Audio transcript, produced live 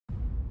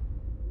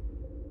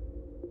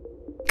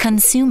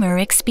Consumer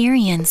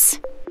Experience.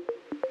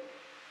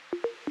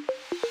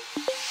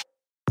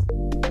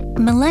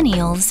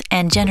 Millennials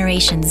and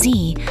Generation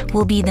Z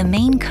will be the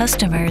main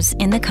customers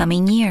in the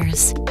coming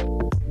years.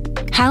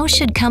 How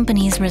should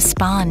companies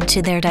respond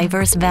to their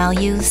diverse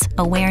values,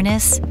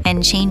 awareness,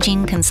 and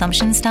changing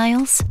consumption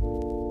styles?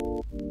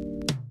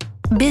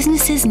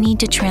 Businesses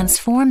need to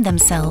transform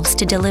themselves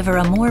to deliver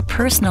a more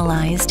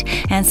personalized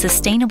and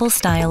sustainable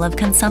style of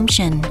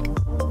consumption.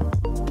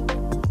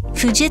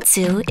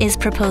 Fujitsu is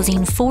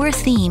proposing 4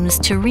 themes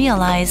to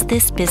realize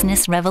this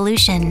business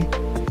revolution.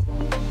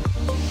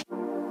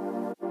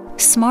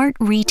 Smart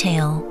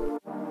Retail.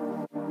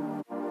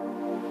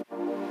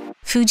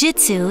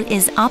 Fujitsu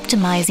is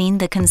optimizing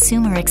the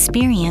consumer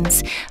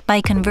experience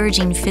by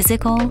converging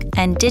physical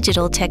and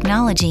digital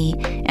technology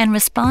and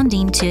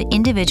responding to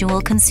individual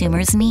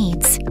consumers'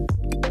 needs.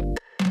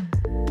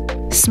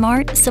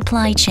 Smart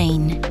Supply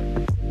Chain.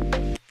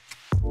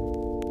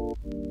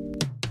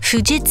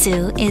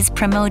 Fujitsu is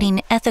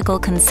promoting ethical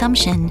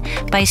consumption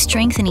by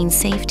strengthening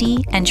safety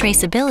and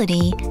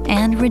traceability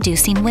and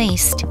reducing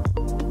waste.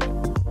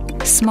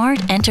 Smart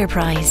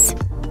Enterprise.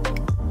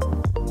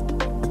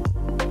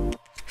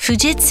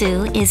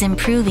 Fujitsu is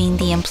improving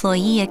the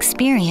employee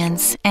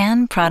experience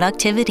and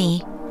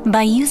productivity.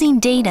 By using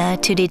data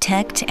to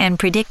detect and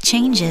predict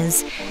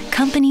changes,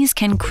 companies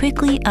can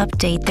quickly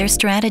update their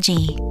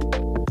strategy.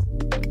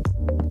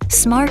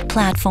 Smart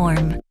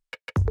Platform.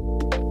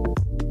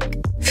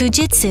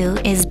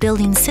 Fujitsu is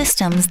building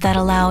systems that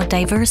allow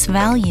diverse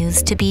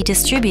values to be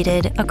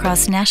distributed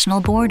across national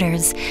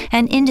borders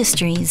and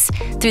industries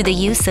through the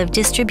use of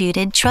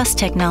distributed trust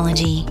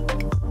technology.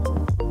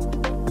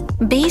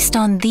 Based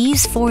on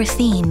these 4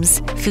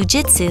 themes,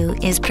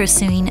 Fujitsu is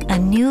pursuing a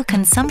new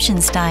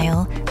consumption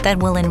style that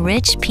will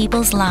enrich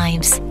people's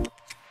lives.